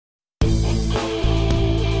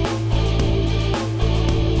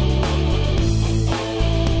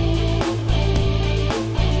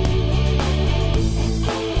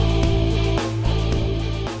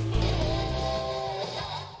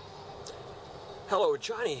Hello,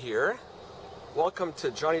 Johnny here. Welcome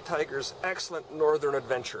to Johnny Tiger's Excellent Northern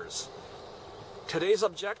Adventures. Today's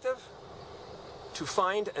objective? To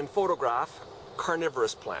find and photograph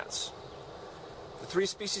carnivorous plants. The three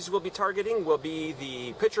species we'll be targeting will be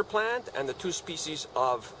the pitcher plant and the two species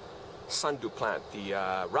of sundew plant, the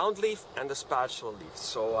roundleaf and the spatula leaf.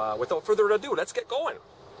 So without further ado, let's get going.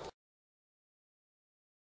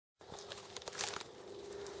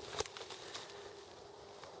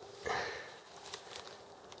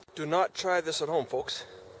 Do not try this at home, folks.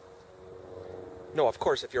 No, of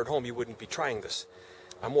course, if you're at home, you wouldn't be trying this.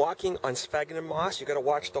 I'm walking on sphagnum moss. You got to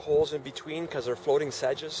watch the holes in between because they're floating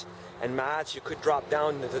sedges and mats. You could drop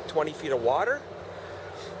down into 20 feet of water.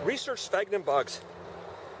 Research sphagnum bugs.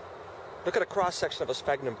 Look at a cross-section of a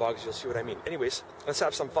sphagnum bugs. You'll see what I mean. Anyways, let's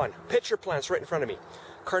have some fun. Pitcher plants right in front of me.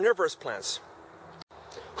 Carnivorous plants.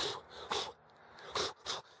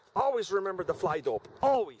 Always remember the fly dope.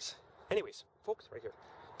 Always. Anyways, folks, right here.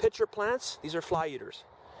 Pitcher plants, these are fly eaters.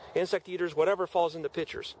 Insect eaters, whatever falls in the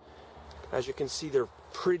pitchers. As you can see, they're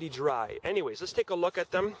pretty dry. Anyways, let's take a look at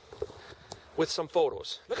them with some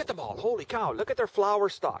photos. Look at them all. Holy cow. Look at their flower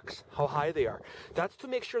stalks, how high they are. That's to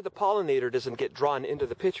make sure the pollinator doesn't get drawn into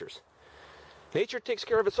the pitchers. Nature takes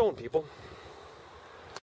care of its own, people.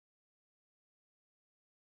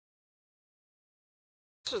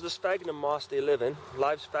 This is the sphagnum moss they live in.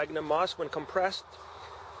 Live sphagnum moss, when compressed,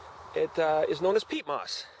 it is known as peat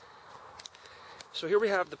moss. So here we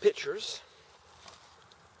have the pitchers.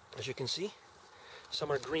 As you can see,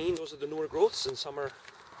 some are green, those are the newer growths, and some are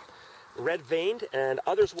red veined, and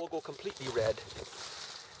others will go completely red.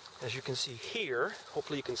 As you can see here,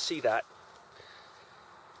 hopefully you can see that.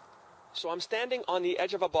 So I'm standing on the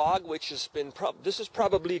edge of a bog, which has been, this is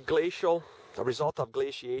probably glacial, a result of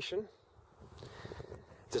glaciation.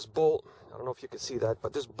 This bowl, I don't know if you can see that,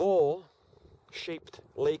 but this bowl-shaped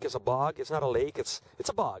lake is a bog. It's not a lake, it's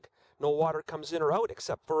a bog. No water comes in or out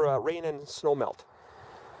except for rain and snow melt.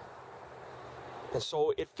 And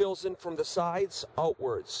so it fills in from the sides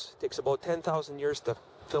outwards. It takes about 10,000 years to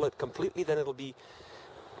fill it completely, then it'll be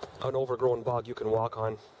an overgrown bog you can walk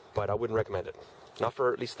on, but I wouldn't recommend it. Not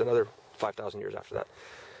for at least another 5,000 years after that.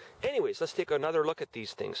 Anyways, let's take another look at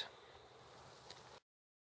these things.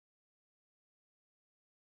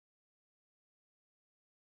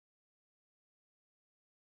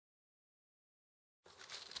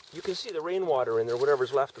 You can see the rainwater in there,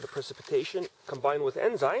 whatever's left of the precipitation, combined with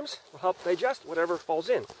enzymes, will help digest whatever falls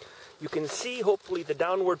in. You can see, hopefully, the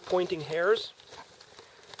downward pointing hairs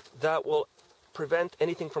that will prevent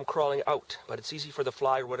anything from crawling out, but it's easy for the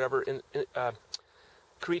fly or whatever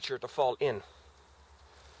creature to fall in.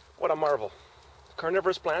 What a marvel.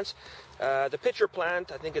 Carnivorous plants. The pitcher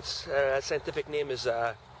plant, I think its scientific name is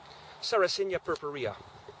Sarracenia purpurea.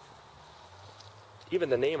 Even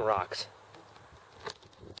the name rocks.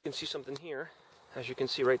 You can see something here. As you can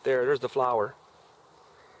see right there, there's the flower.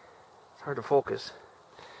 It's hard to focus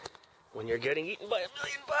when you're getting eaten by a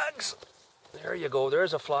million bugs. There you go.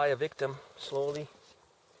 There's a fly, a victim, slowly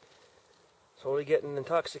getting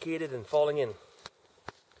intoxicated and falling in.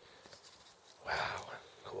 Wow,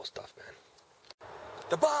 cool stuff, man.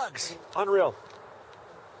 The bugs! Unreal.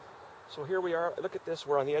 So here we are. Look at this.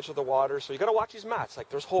 We're on the edge of the water. So you got to watch these mats. Like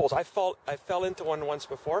there's holes. I fell into one once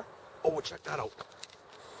before. Oh, check that out.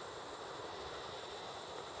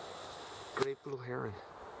 Great blue heron.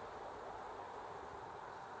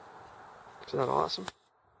 Isn't that awesome?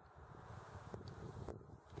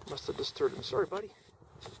 Must have disturbed him. Sorry, buddy.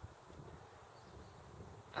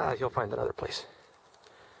 You'll find another place.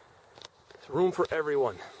 There's room for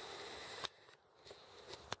everyone.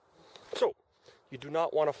 So, you do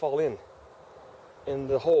not want to fall in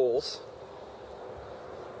the holes.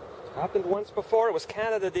 Happened once before. It was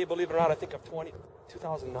Canada Day, believe it or not, I think of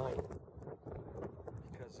 2009.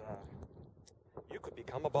 Because you could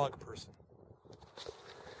become a bog person.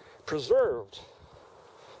 Preserved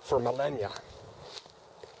for millennia.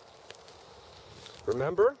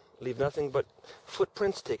 Remember, leave nothing but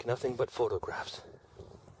footprints, take nothing but photographs.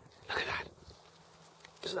 Look at that.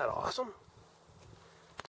 Isn't that awesome?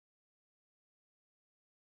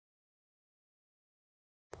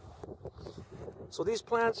 So these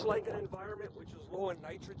plants like an environment which is low in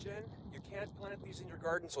nitrogen. You can't plant these in your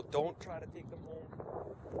garden, so don't try to take them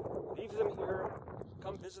home. Leave them here.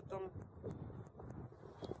 Come visit them.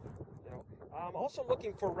 You know, I'm also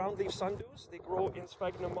looking for roundleaf sundews. They grow in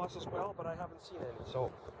sphagnum moss as well, but I haven't seen any.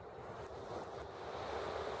 So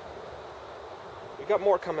we got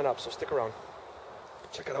more coming up, so stick around.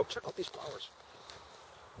 Check it out. Check out these flowers.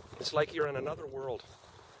 It's like you're in another world.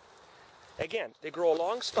 Again, they grow a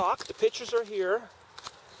long stalk. The pitchers are here.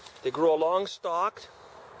 They grow a long stalk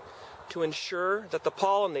to ensure that the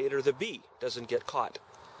pollinator, the bee, doesn't get caught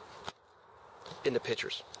in the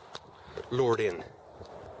pitchers, lured in.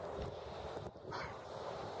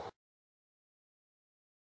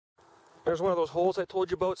 There's one of those holes I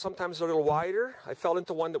told you about. Sometimes they're a little wider. I fell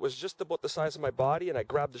into one that was just about the size of my body, and I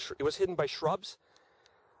grabbed it was hidden by shrubs,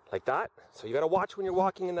 like that. So you got to watch when you're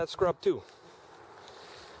walking in that scrub too.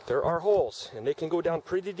 There are holes, and they can go down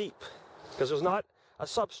pretty deep, because there's not a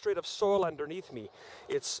substrate of soil underneath me.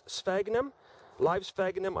 It's sphagnum, live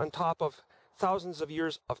sphagnum on top of thousands of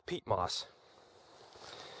years of peat moss.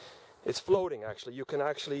 It's floating, actually. You can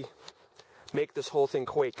actually make this whole thing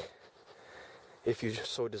quake if you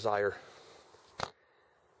so desire.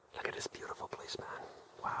 Look at this beautiful place, man.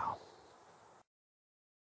 Wow.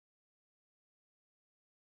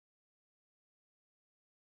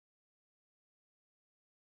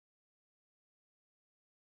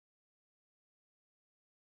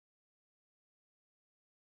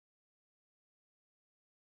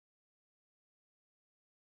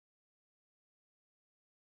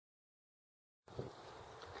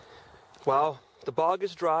 Well, the bog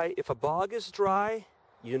is dry. If a bog is dry,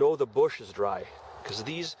 you know the bush is dry, because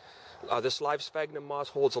this live sphagnum moss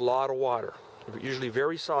holds a lot of water, usually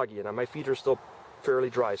very soggy, and my feet are still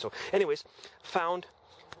fairly dry. So anyways, found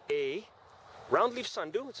a roundleaf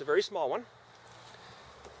sundew. It's a very small one.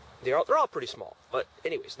 They're all pretty small, but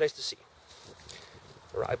anyways, nice to see.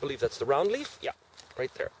 I believe that's the roundleaf. Yeah,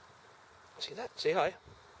 right there. See that? Say hi.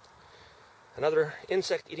 Another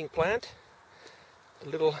insect-eating plant.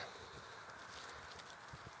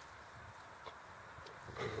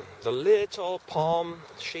 The little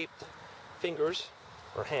palm-shaped fingers,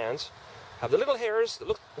 or hands, have the little hairs that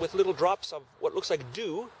look with little drops of what looks like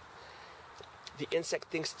dew. The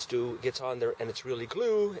insect thinks it's dew, gets on there, and it's really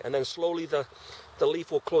glue, and then slowly the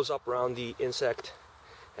leaf will close up around the insect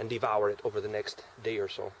and devour it over the next day or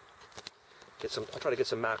so. I'll try to get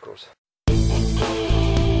some macros.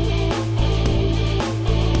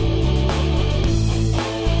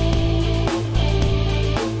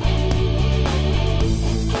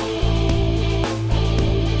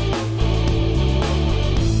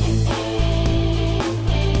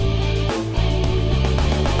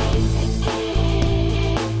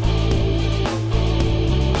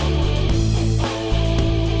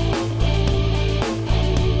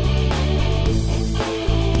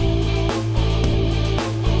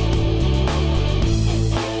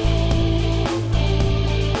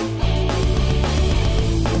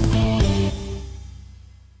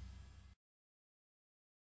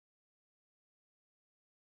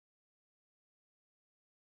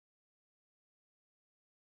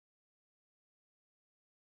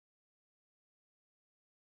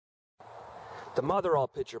 The mother-all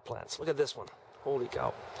pitcher plants. Look at this one. Holy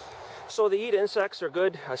cow. So they eat insects, are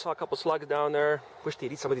good. I saw a couple slugs down there. Wish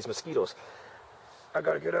they'd eat some of these mosquitoes. I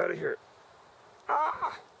gotta get out of here.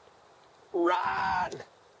 Ah! Run!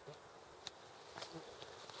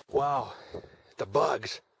 Wow. The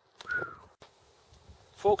bugs.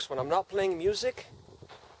 Folks, when I'm not playing music,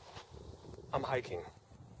 I'm hiking.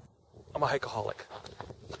 I'm a hikeaholic.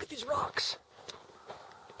 Look at these rocks.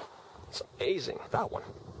 It's amazing. That one.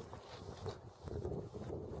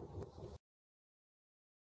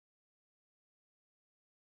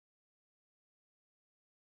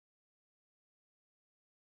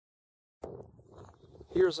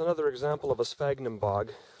 Here's another example of a sphagnum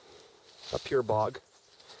bog, a pure bog,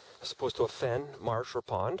 as opposed to a fen, marsh, or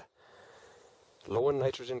pond. Low in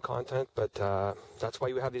nitrogen content, but that's why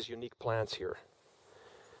you have these unique plants here.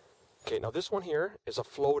 Okay, now this one here is a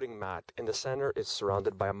floating mat. In the center, it's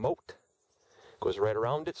surrounded by a moat. Goes right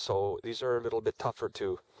around it, so these are a little bit tougher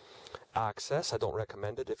to access. I don't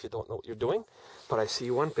recommend it if you don't know what you're doing, but I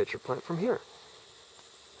see one pitcher plant from here.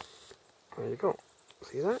 There you go.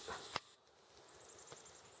 See that?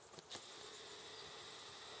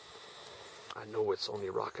 I know it's only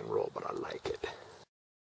rock and roll, but I like it.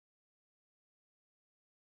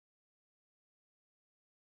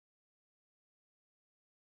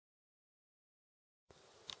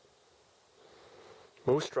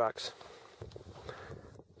 Moose tracks.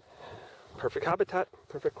 Perfect habitat,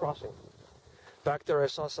 perfect crossing. Back there I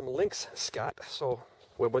saw some lynx scat, so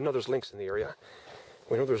we know there's lynx in the area.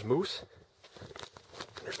 We know there's moose.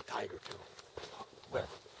 And there's a tiger too. Where?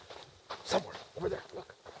 Somewhere, over there,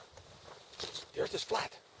 look. There's this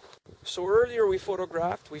flat. So earlier we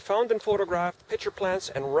found and photographed pitcher plants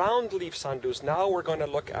and round leaf sundews. Now we're going to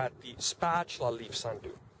look at the spatula leaf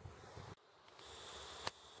sundew.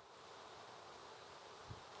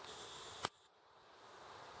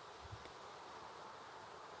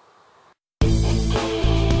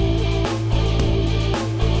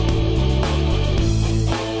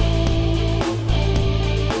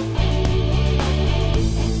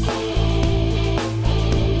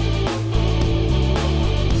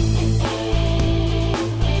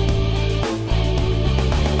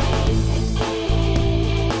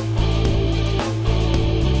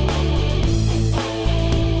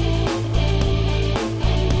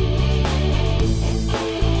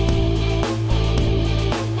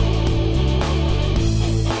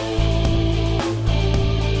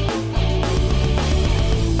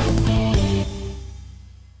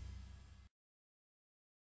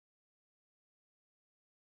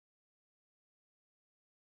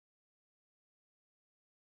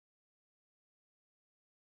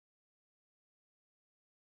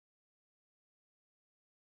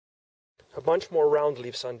 A bunch more round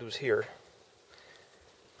leaf sundews here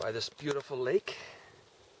by this beautiful lake.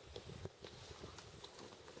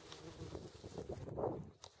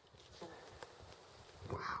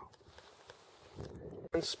 Wow.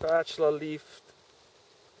 And spatula leaf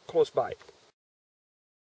close by.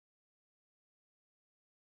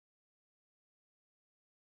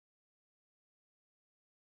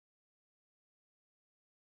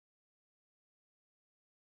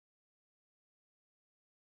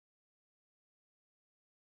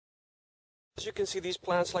 As you can see, these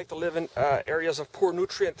plants like to live in areas of poor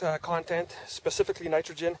nutrient content, specifically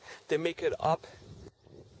nitrogen. They make it up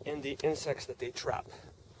in the insects that they trap.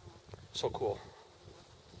 So cool.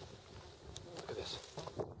 Look at this.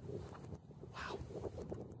 Wow.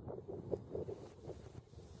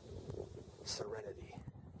 Serenity.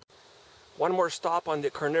 One more stop on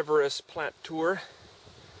the carnivorous plant tour.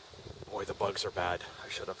 Boy, the bugs are bad. I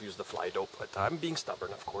should have used the fly dope, but I'm being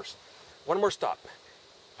stubborn, of course. One more stop.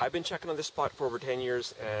 I've been checking on this spot for over 10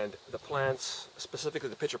 years, and the plants, specifically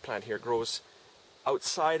the pitcher plant here, grows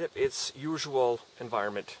outside of its usual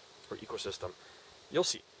environment or ecosystem. You'll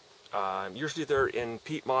see. Usually they're in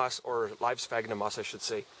peat moss or live sphagnum moss, I should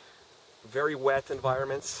say. Very wet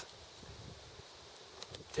environments.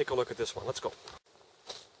 Take a look at this one. Let's go.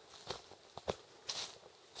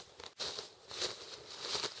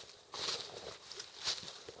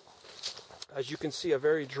 As you can see, a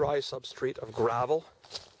very dry substrate of gravel.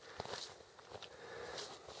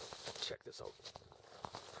 Check this out.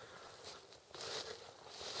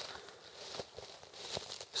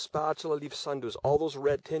 Spatula leaf sundews. All those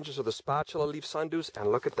red tinges are the spatula leaf sundews,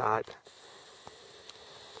 and look at that.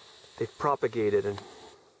 They've propagated in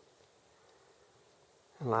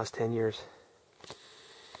the last 10 years.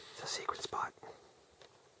 It's a secret spot.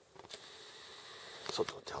 So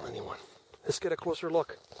don't tell anyone. Let's get a closer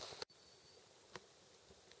look.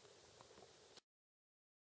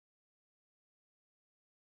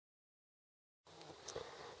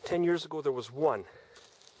 Ten years ago there was one.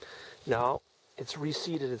 Now it's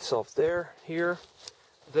reseeded itself there, here,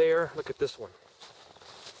 there. Look at this one.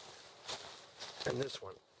 And this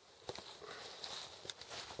one.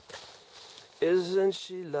 Isn't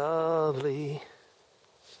she lovely?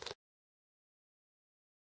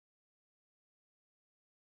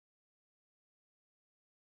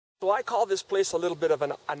 So I call this place a little bit of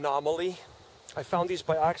an anomaly. I found these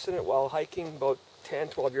by accident while hiking about 10,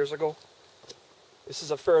 12 years ago. This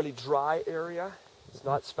is a fairly dry area. It's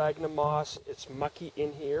not sphagnum moss. It's mucky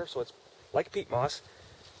in here, so it's like peat moss.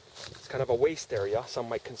 It's kind of a waste area, some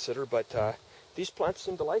might consider, but these plants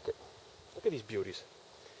seem to like it. Look at these beauties.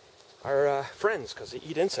 Our friends, because they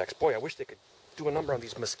eat insects. Boy, I wish they could do a number on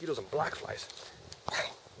these mosquitoes and black flies.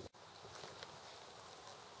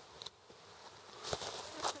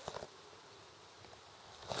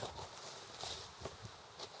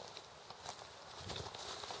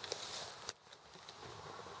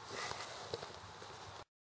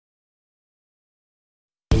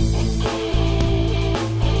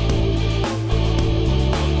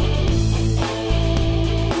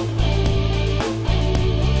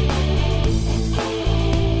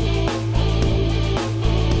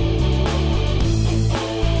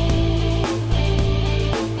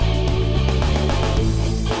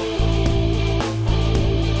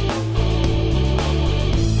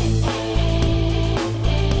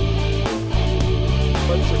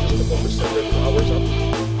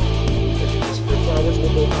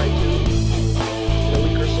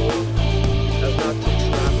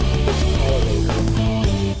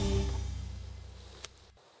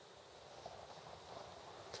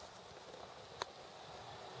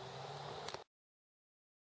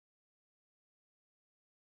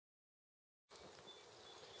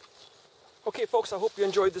 Okay folks, I hope you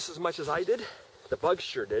enjoyed this as much as I did. The bugs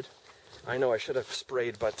sure did. I know I should have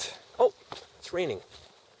sprayed, but oh, it's raining.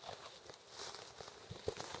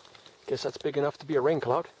 Guess that's big enough to be a rain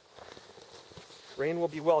cloud. Rain will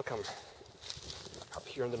be welcome up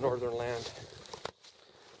here in the northern land.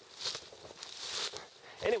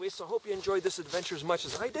 Anyway, so I hope you enjoyed this adventure as much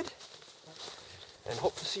as I did, and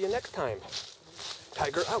hope to see you next time.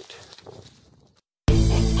 Tiger out.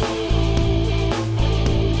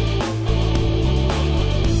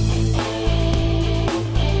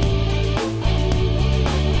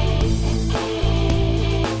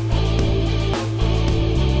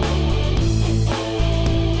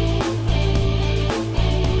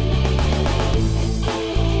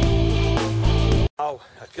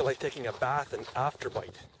 I feel like taking a bath and after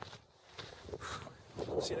bite.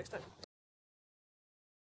 See you next time.